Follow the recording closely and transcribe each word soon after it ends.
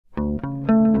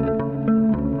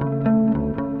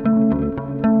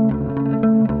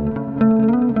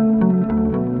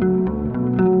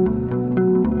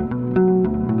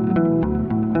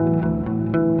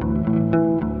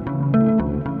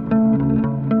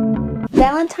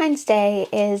Valentine's Day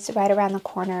is right around the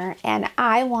corner and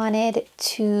I wanted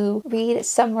to read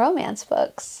some romance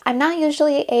books. I'm not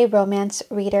usually a romance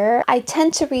reader. I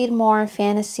tend to read more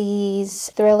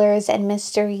fantasies, thrillers and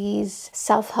mysteries,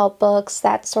 self-help books,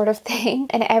 that sort of thing.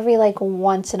 And every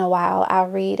once in a while I'll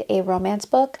read a romance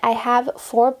book. I have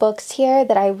 4 books here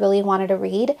that I really wanted to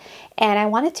read, and I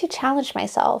wanted to challenge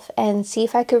myself and see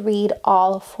if I could read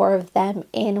all 4 of them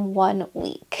in 1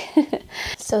 week.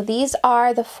 So these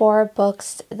are the 4 books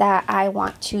that I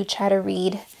want to try to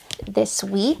read this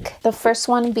week. The first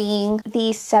one being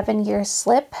The 7-Year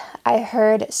Slip. I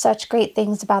heard such great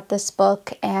things about this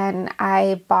book and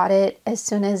I bought it as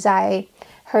soon as I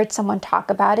heard someone talk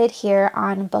about it here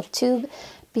on booktube,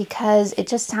 because it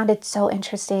just sounded so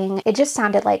interesting. It just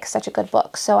sounded like such a good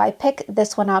book. So I picked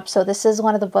this one up. So this is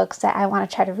one of the books that I want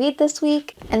to try to read this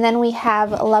week. And then we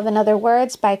have Love and Other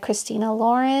Words by Christina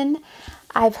Lauren.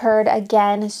 I've heard,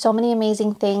 again, so many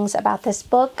amazing things about this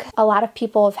book. A lot of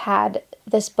people have had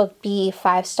this book be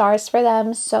 5 stars for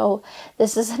them. So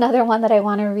this is another one that I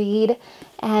want to read.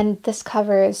 And this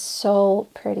cover is so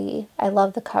pretty. I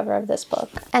love the cover of this book.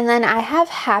 And then I have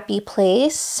Happy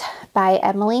Place by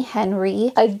Emily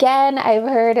Henry. Again, I've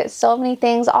heard so many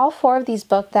things. All 4 of these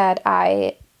books that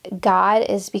I got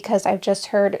is because I've just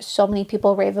heard so many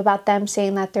people rave about them,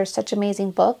 saying that they're such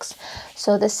amazing books.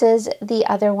 So this is the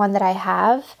other one that I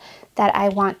have that I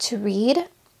want to read.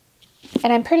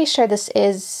 And I'm pretty sure this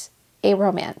is a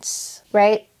romance,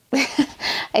 right?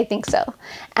 I think so.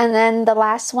 And then the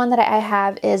last one that I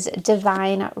have is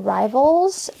Divine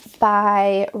Rivals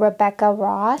by Rebecca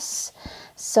Ross.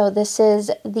 So this is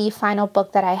the final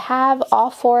book that I have. All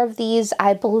 4 of these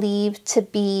I believe to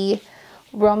be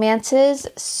romances.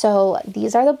 So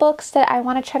these are the books that I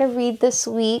want to try to read this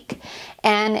week.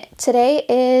 And today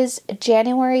is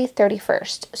January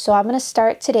 31st. So I'm going to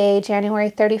start today,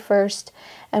 January 31st,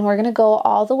 and we're going to go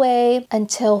all the way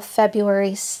until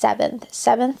February 7th.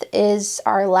 7th is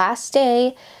our last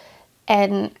day,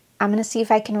 and I'm going to see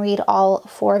if I can read all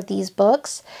 4 of these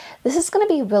books. This is going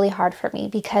to be really hard for me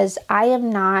because I am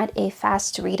not a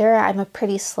fast reader. I'm a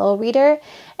pretty slow reader,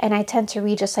 and I tend to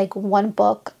read just 1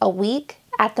 book a week.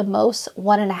 At the most,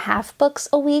 1.5 books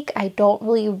a week. I don't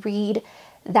really read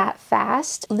that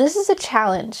fast. This is a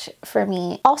challenge for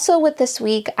me. Also with this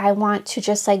week, I want to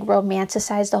just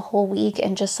romanticize the whole week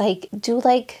and just do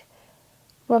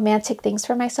romantic things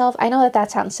for myself. I know that that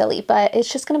sounds silly, but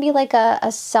it's just gonna be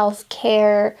a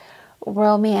self-care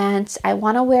romance. I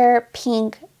want to wear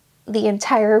pink the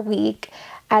entire week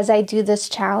as I do this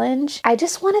challenge. I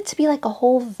just want it to be a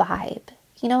whole vibe.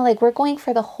 You know, we're going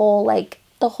for the whole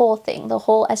the whole thing, the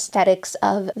whole aesthetics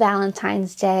of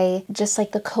Valentine's Day, just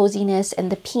the coziness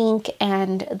and the pink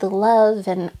and the love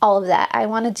and all of that. I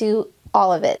want to do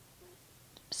all of it.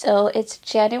 So it's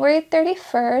January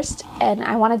 31st and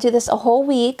I want to do this a whole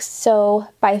week. So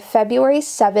by February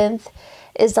 7th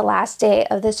is the last day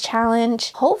of this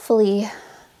challenge. Hopefully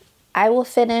I will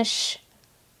finish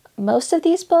most of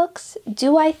these books.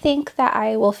 Do I think that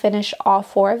I will finish all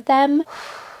 4 of them?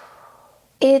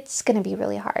 It's going to be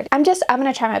really hard. I'm going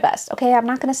to try my best, okay? I'm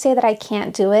not going to say that I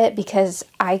can't do it because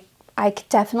I could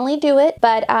definitely do it,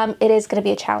 but it is going to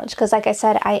be a challenge because like I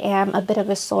said, I am a bit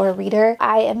of a slower reader.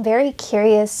 I am very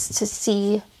curious to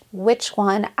see which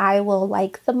one I will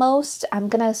like the most. I'm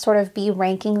going to sort of be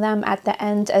ranking them at the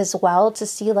end as well to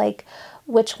see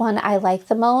which one I like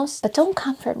the most. But don't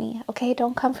come for me, okay?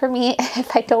 Don't come for me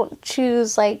if I don't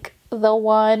choose the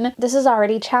one. This is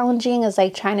already challenging, is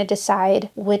trying to decide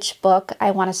which book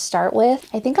I want to start with.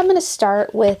 I think I'm going to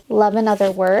start with Love and Other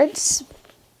Words.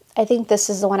 I think this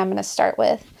is the one I'm going to start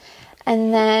with.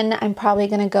 And then I'm probably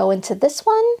going to go into this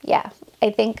one. Yeah,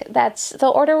 I think that's the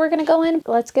order we're going to go in.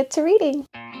 Let's get to reading.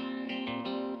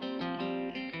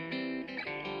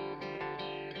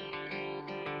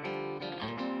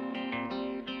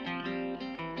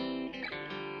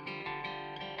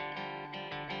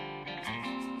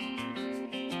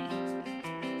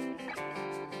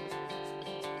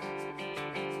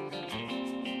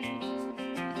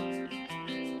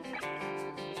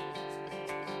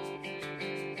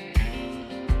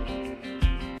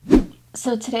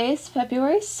 So today is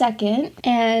February 2nd,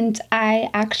 and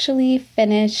I actually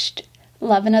finished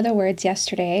Love and Other Words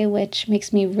yesterday, which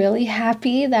makes me really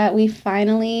happy that we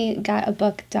finally got a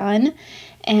book done.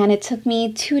 And it took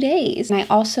me 2 days. And I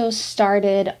also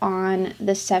started on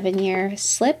The 7-Year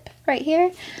Slip right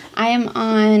here. I am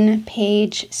on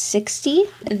page 60.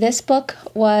 This book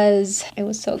was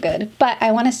so good. But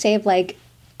I want to save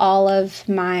all of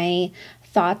my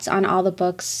thoughts on all the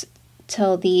books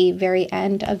till the very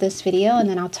end of this video, and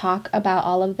then I'll talk about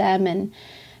all of them and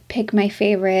pick my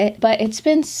favorite, but it's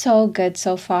been so good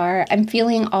so far. I'm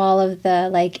feeling all of the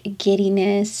like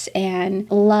giddiness and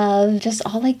love, just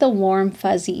all like the warm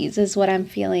fuzzies is what I'm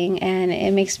feeling, and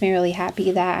it makes me really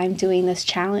happy that I'm doing this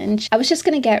challenge. I was just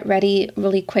gonna get ready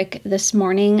really quick this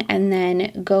morning and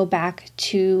then go back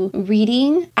to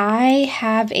reading. I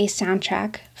have a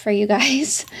soundtrack for you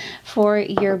guys for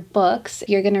your books.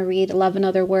 You're gonna read Love in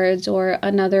Other Words or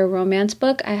another romance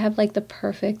book. I have like the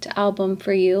perfect album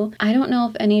for you. I don't know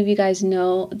if any of you guys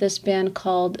know this band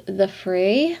called The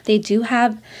Fray. They do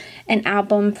have an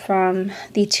album from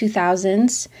the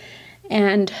 2000s,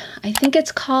 and I think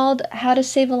it's called How to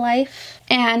Save a Life.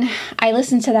 And I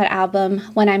listen to that album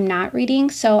when I'm not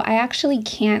reading, so I actually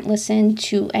can't listen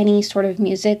to any sort of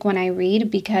music when I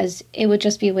read because it would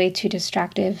just be way too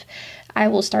distractive. I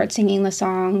will start singing the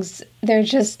songs.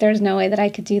 There's no way that I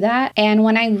could do that. And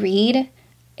when I read,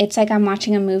 it's like I'm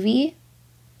watching a movie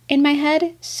in my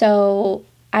head. So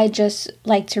I just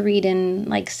like to read in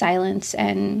like silence,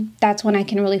 and that's when I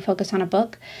can really focus on a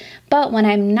book. But when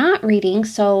I'm not reading,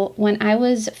 so when I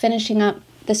was finishing up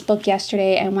this book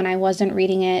yesterday and when I wasn't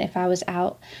reading it, if I was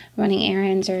out running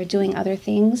errands or doing other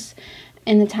things,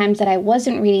 in the times that I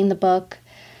wasn't reading the book,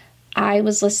 I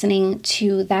was listening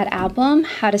to that album,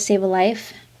 How to Save a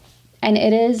Life, and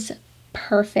it is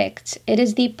perfect. It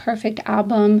is the perfect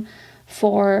album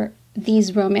for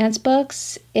these romance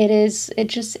books.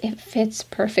 It fits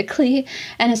perfectly,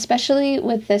 and especially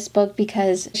with this book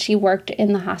because she worked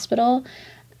in the hospital,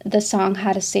 the song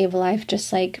How to Save a Life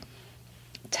just like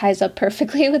ties up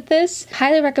perfectly with this.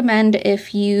 Highly recommend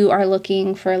if you are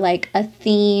looking for like a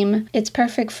theme. It's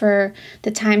perfect for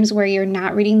the times where you're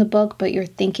not reading the book but you're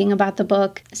thinking about the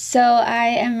book. So I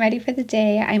am ready for the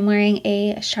day. I'm wearing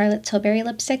a Charlotte Tilbury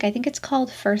lipstick. I think it's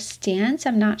called First Dance.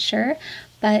 I'm not sure,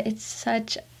 but it's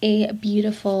such a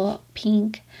beautiful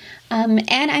pink.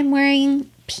 And I'm wearing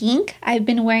pink. I've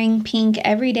been wearing pink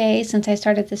every day since I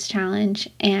started this challenge,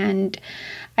 and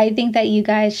I think that you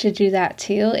guys should do that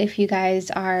too if you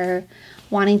guys are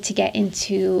wanting to get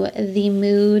into the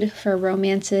mood for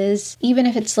romances, even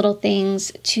if it's little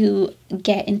things to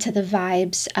get into the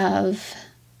vibes of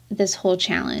this whole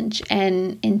challenge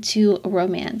and into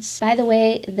romance. By the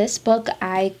way, this book,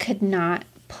 I could not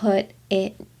put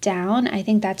it down. I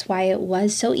think that's why it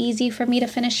was so easy for me to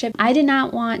finish it. I did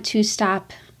not want to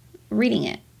stop reading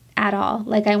it at all.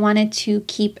 Like, I wanted to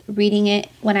keep reading it.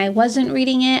 When I wasn't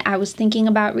reading it, I was thinking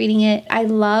about reading it. I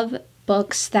love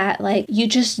books that like you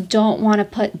just don't want to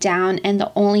put down and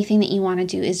the only thing that you want to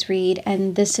do is read,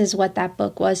 and this is what that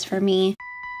book was for me.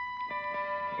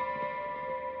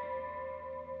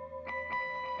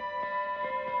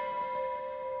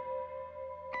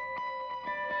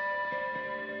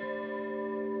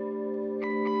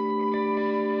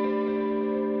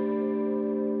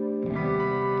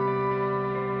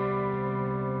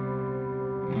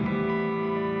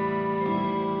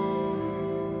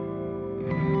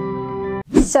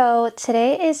 So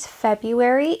today is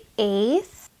February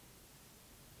 8th.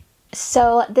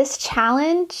 So this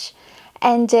challenge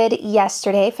ended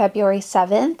yesterday, February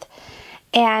 7th,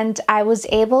 and I was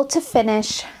able to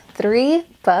finish 3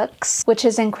 books, which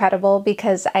is incredible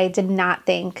because I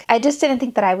just didn't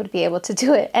think that I would be able to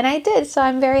do it, and I did, so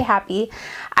I'm very happy.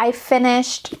 I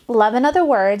finished Love in Other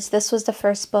Words. This was the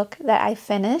first book that I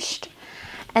finished.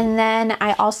 And then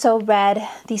I also read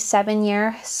The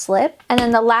 7-Year Slip. And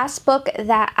then the last book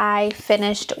that I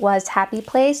finished was Happy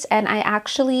Place. And I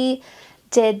actually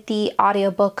did the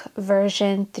audiobook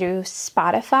version through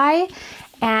Spotify.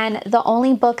 And the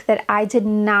only book that I did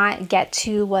not get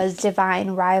to was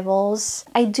Divine Rivals.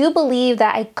 I do believe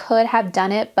that I could have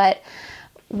done it, but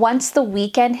once the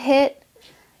weekend hit,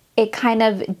 it kind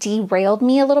of derailed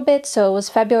me a little bit. So it was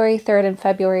February 3rd and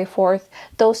February 4th.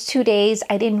 Those 2 days,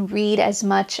 I didn't read as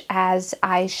much as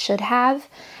I should have.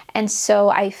 And so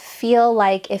I feel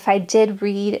like if I did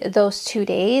read those 2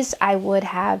 days, I would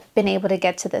have been able to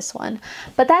get to this one.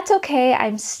 But that's okay.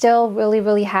 I'm still really,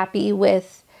 really happy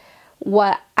with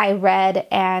what I read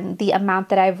and the amount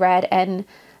that I've read. And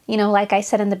you know, like I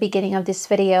said in the beginning of this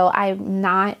video, I'm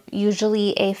not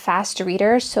usually a fast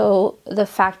reader, so the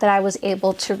fact that I was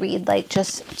able to read like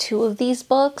just 2 of these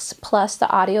books plus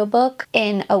the audiobook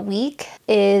in a week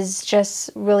is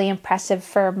just really impressive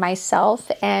for myself,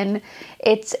 and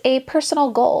it's a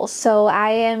personal goal. So I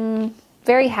am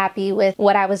very happy with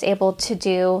what I was able to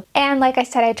do. And like I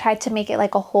said, I tried to make it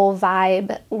like a whole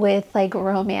vibe with like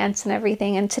romance and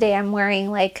everything, and today I'm wearing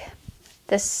like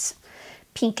this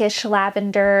pinkish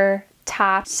lavender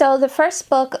top. So the first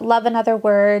book, Love in Other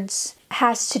Words,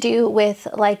 has to do with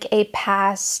like a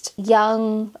past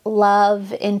young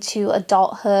love into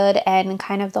adulthood and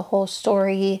kind of the whole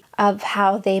story of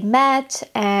how they met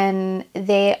and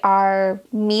they are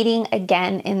meeting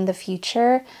again in the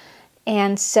future.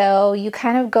 And so you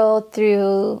kind of go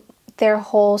through their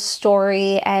whole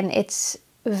story, and it's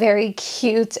very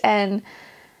cute and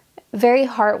very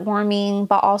heartwarming,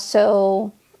 but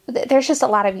also there's just a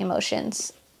lot of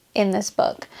emotions in this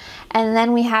book. And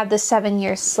then we have the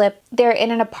 7-year slip. They're in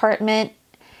an apartment,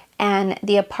 and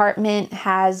the apartment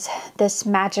has this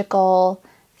magical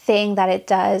thing that it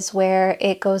does where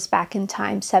it goes back in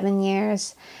time 7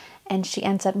 years, and she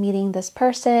ends up meeting this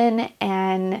person.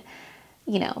 And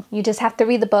you know, you just have to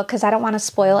read the book because I don't want to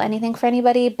spoil anything for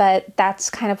anybody, but that's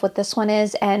kind of what this one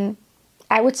is. And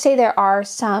I would say there are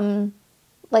some,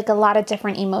 like, a lot of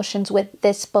different emotions with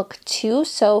this book too.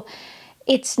 So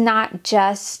it's not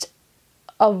just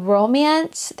a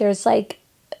romance. There's like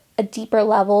a deeper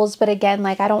levels, but again,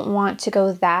 like, I don't want to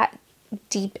go that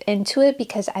deep into it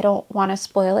because I don't want to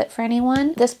spoil it for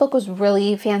anyone. This book was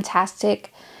really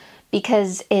fantastic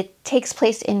because it takes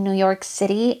place in New York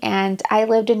City, and I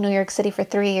lived in New York City for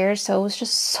 3 years, so it was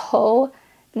just so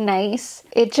nice.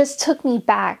 It just took me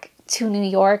back to New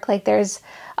York. Like, there's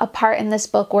a part in this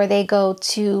book where they go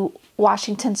to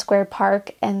Washington Square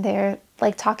Park, and they're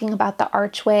like talking about the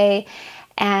archway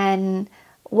and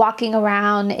walking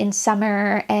around in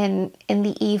summer and in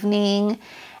the evening.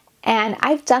 And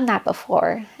I've done that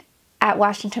before at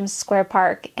Washington Square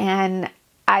Park, and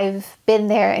I've been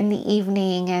there in the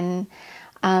evening and,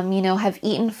 you know, have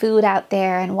eaten food out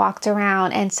there and walked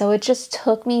around. And so it just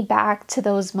took me back to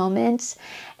those moments.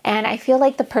 And I feel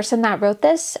like the person that wrote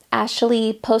this,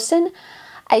 Ashley Poston,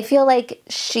 I feel like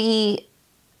she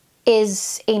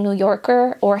is a New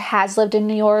Yorker or has lived in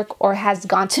New York or has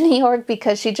gone to New York,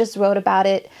 because she just wrote about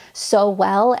it so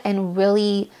well and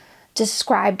really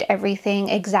described everything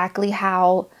exactly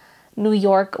how New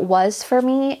York was for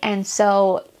me. And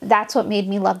so that's what made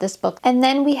me love this book. And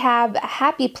then we have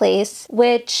Happy Place,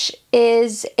 which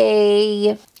is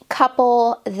a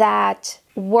couple that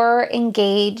were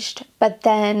engaged, but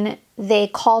then they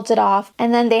called it off,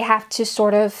 and then they have to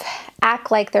sort of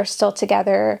act like they're still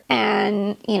together.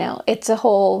 And, you know, it's a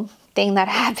whole thing that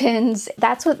happens.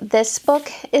 That's what this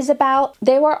book is about.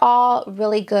 They were all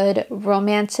really good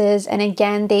romances. And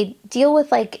again, they deal with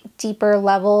like deeper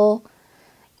level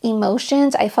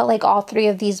emotions. I felt like all three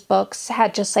of these books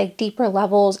had just like deeper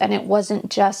levels, and it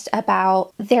wasn't just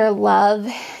about their love.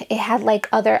 It had like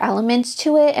other elements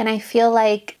to it. And I feel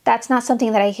like that's not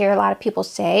something that I hear a lot of people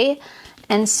say.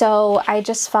 And so I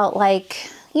just felt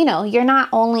like, you know, you're not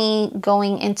only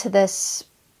going into this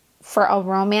for a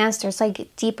romance, there's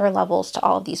like deeper levels to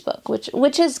all of these books,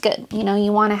 which is good. You know,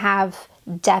 you want to have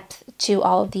depth to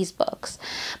all of these books.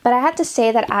 But I have to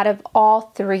say that out of all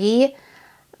three,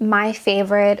 my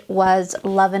favorite was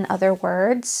Love in Other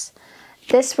Words.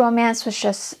 This romance was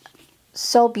just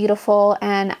so beautiful,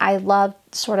 and I loved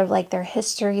sort of like their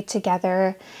history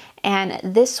together. And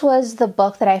this was the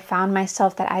book that I found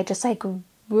myself that I just like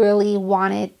really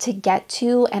wanted to get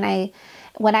to. And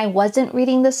when I wasn't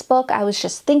reading this book, I was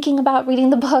just thinking about reading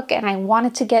the book, and I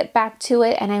wanted to get back to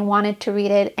it, and I wanted to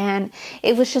read it. And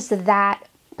it was just that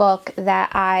book that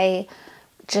I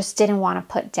just didn't want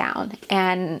to put down.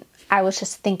 And I was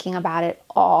just thinking about it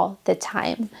all the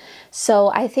time. So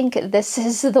I think this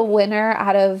is the winner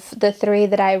out of the three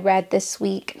that I read this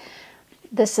week.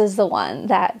 This is the one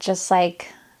that just like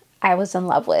I was in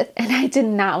love with, and I did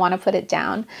not want to put it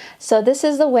down. So this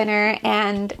is the winner,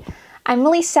 and I'm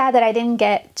really sad that I didn't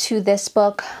get to this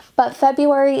book, but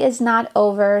February is not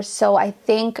over. So I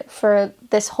think for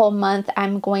this whole month,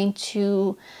 I'm going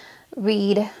to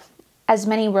read as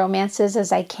many romances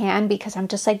as I can, because I'm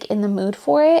just like in the mood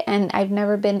for it. And I've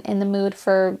never been in the mood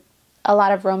for a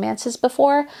lot of romances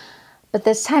before, but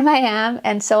this time I am.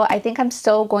 And so I think I'm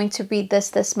still going to read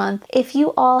this month. If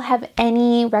you all have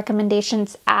any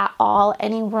recommendations at all,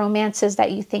 any romances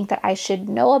that you think that I should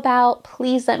know about,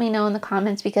 please let me know in the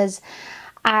comments, because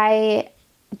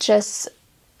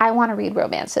I want to read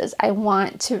romances. I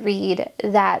want to read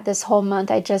that this whole month.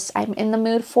 I'm in the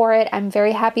mood for it. I'm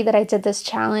very happy that I did this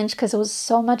challenge because it was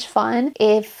so much fun.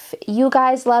 If you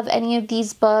guys love any of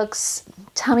these books,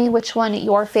 tell me which one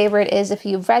your favorite is. If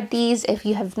you've read these, if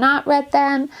you have not read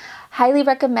them, highly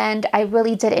recommend. I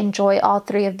really did enjoy all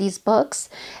three of these books.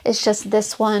 It's just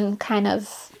this one kind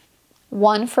of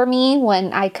won for me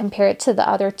when I compare it to the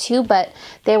other two, but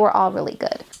they were all really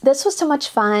good. This was so much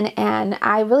fun, and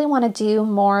I really want to do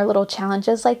more little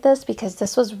challenges like this because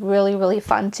this was really, really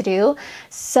fun to do.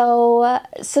 So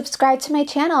subscribe to my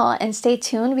channel and stay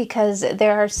tuned because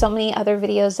there are so many other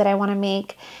videos that I want to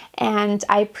make, and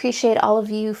I appreciate all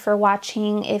of you for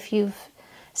watching if you've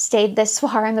stayed this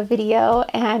far in the video,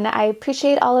 and I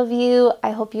appreciate all of you.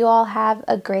 I hope you all have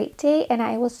a great day, and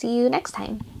I will see you next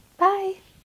time. Bye!